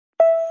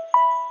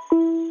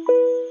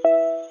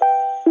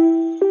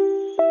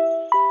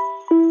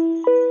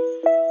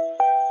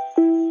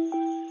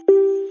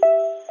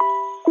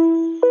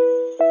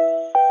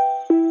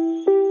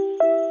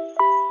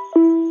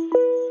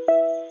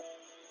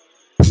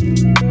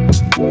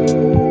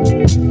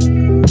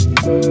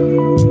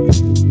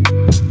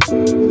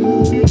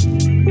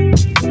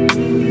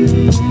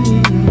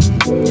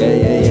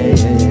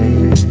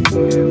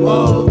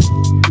Whoa.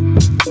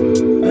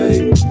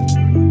 Hey.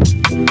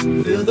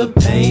 Feel the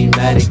pain,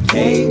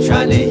 medicate,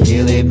 trying to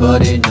heal it,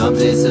 but it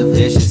numbs, it's a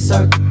vicious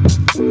circle.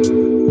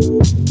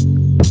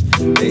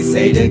 They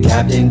say the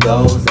captain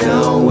goes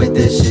down with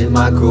this shit,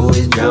 my crew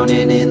is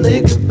drowning in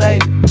liquor,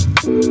 baby.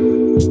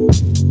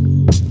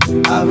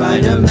 I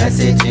write a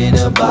message in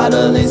a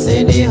bottle and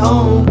send it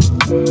home,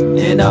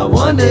 and I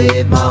wonder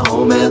if my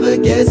home ever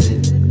gets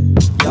it.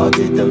 Y'all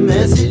get the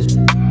message?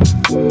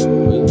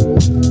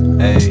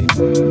 Hey,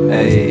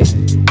 hey,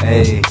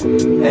 hey,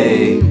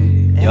 hey,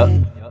 yup.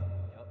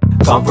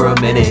 Gone for a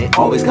minute,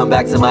 always come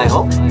back to my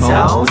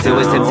hometown. Still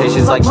with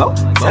temptations like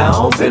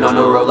Motown. Been on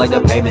the road like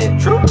the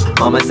pavement.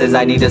 Mama says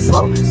I need to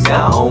slow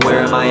down. Where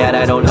am I at?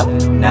 I don't know.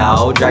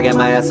 Now dragging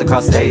my ass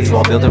across states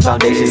while building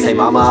foundations. Say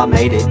mama, I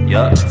made it.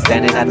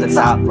 Standing at the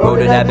top, road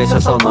to that bitch,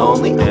 I'm so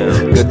lonely.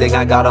 Good thing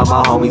I got all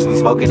my homies. We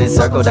smoking in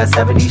circle, that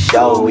 70s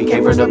show. We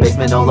came from the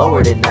basement, no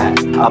lower than that.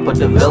 I put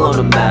the ville on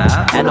the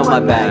map, and on my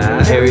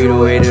back. Carry the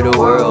weight of the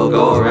world,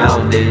 go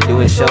around it.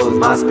 Doing shows,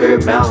 my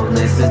spirit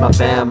boundless. Since my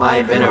fam, I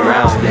ain't been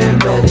around it.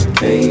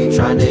 Medicate,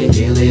 trying to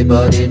heal it,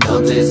 but it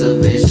numbs, it's a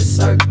vicious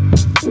circle.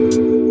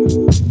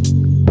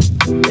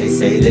 They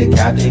say the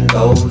captain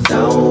goes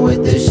down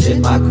with this shit,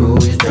 my crew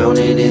is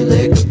drowning in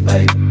liquor,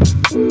 baby.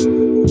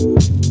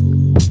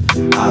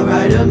 I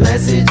write a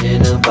message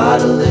in a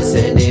bottle and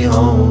send it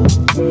home,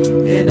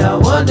 and I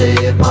wonder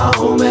if my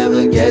home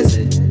ever gets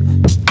it.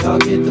 Y'all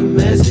get the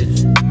message?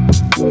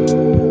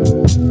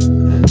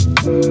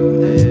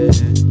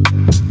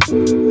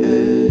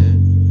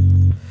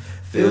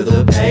 Feel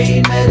the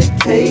pain,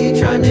 medicate,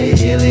 trying to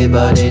heal it,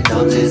 but it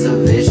numbs, it's a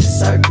vicious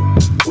circle.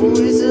 Ooh,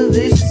 it's a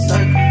vicious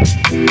circle.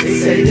 They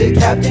say the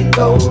captain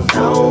goes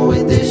down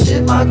with this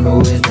shit, my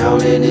crew is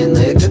drowning in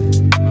liquor,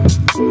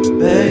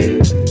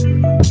 babe.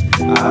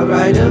 I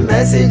write a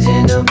message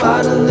in a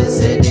bottle and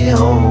send it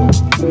home,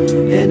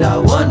 and I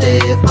wonder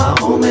if my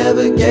home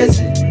ever gets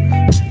it.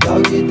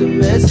 Y'all get the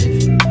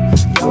message?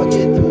 Y'all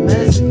get the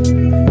message?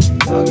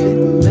 Y'all get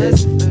the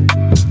message,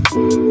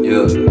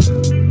 yeah.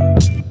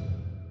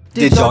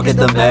 Did y'all get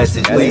the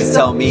message? Please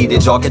tell me,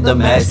 did y'all get the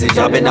message?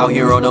 I've been out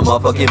here on a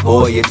motherfucking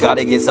voyage,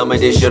 gotta get some of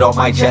this shit off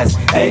my chest.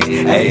 Hey,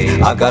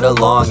 hey, I got a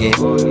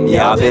longing,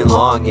 yeah, I've been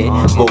longing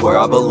for where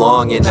I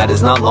belong, and that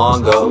is not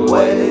long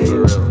away.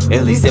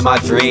 At least in my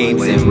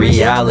dreams, in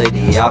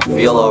reality I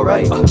feel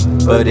alright,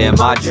 but in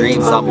my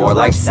dreams I'm more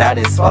like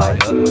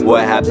satisfied.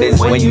 What happens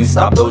when you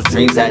stop those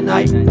dreams at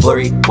night?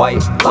 Blurry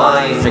white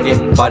lines,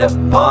 drinking by the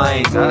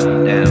pine,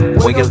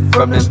 wake up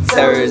from them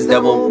terrors,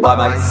 devil by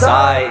my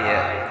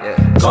side.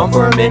 Gone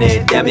for a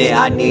minute, damn it,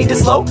 I need to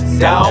slow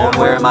down.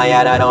 Where am I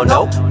at? I don't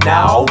know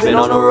now. Been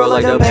on the road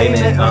like the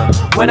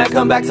pavement. When I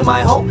come back to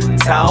my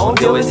hometown,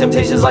 deal with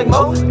temptations like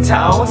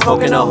Motown.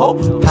 Smoking a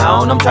whole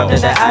pound, I'm trapped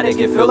in the attic,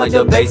 it feel like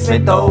the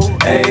basement though.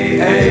 Hey,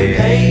 hey,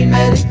 pain,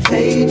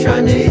 medicate,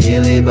 trying to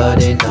heal it,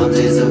 but it numbs,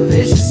 it's a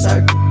vicious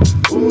circle.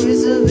 Ooh,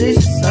 it's a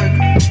vicious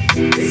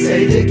circle. They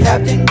say the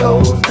captain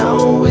goes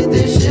down with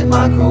this shit,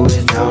 my crew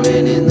is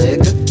drowning in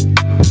liquor,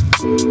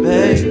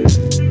 babe.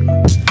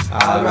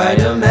 I write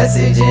a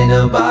message in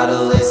a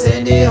bottle and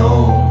send it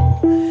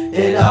home,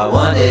 and I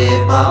wonder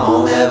if my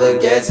home ever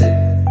gets it.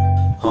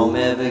 Home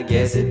ever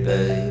gets it,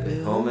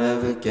 baby. Home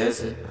ever gets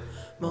it.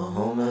 My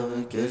home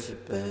ever gets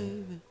it,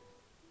 baby.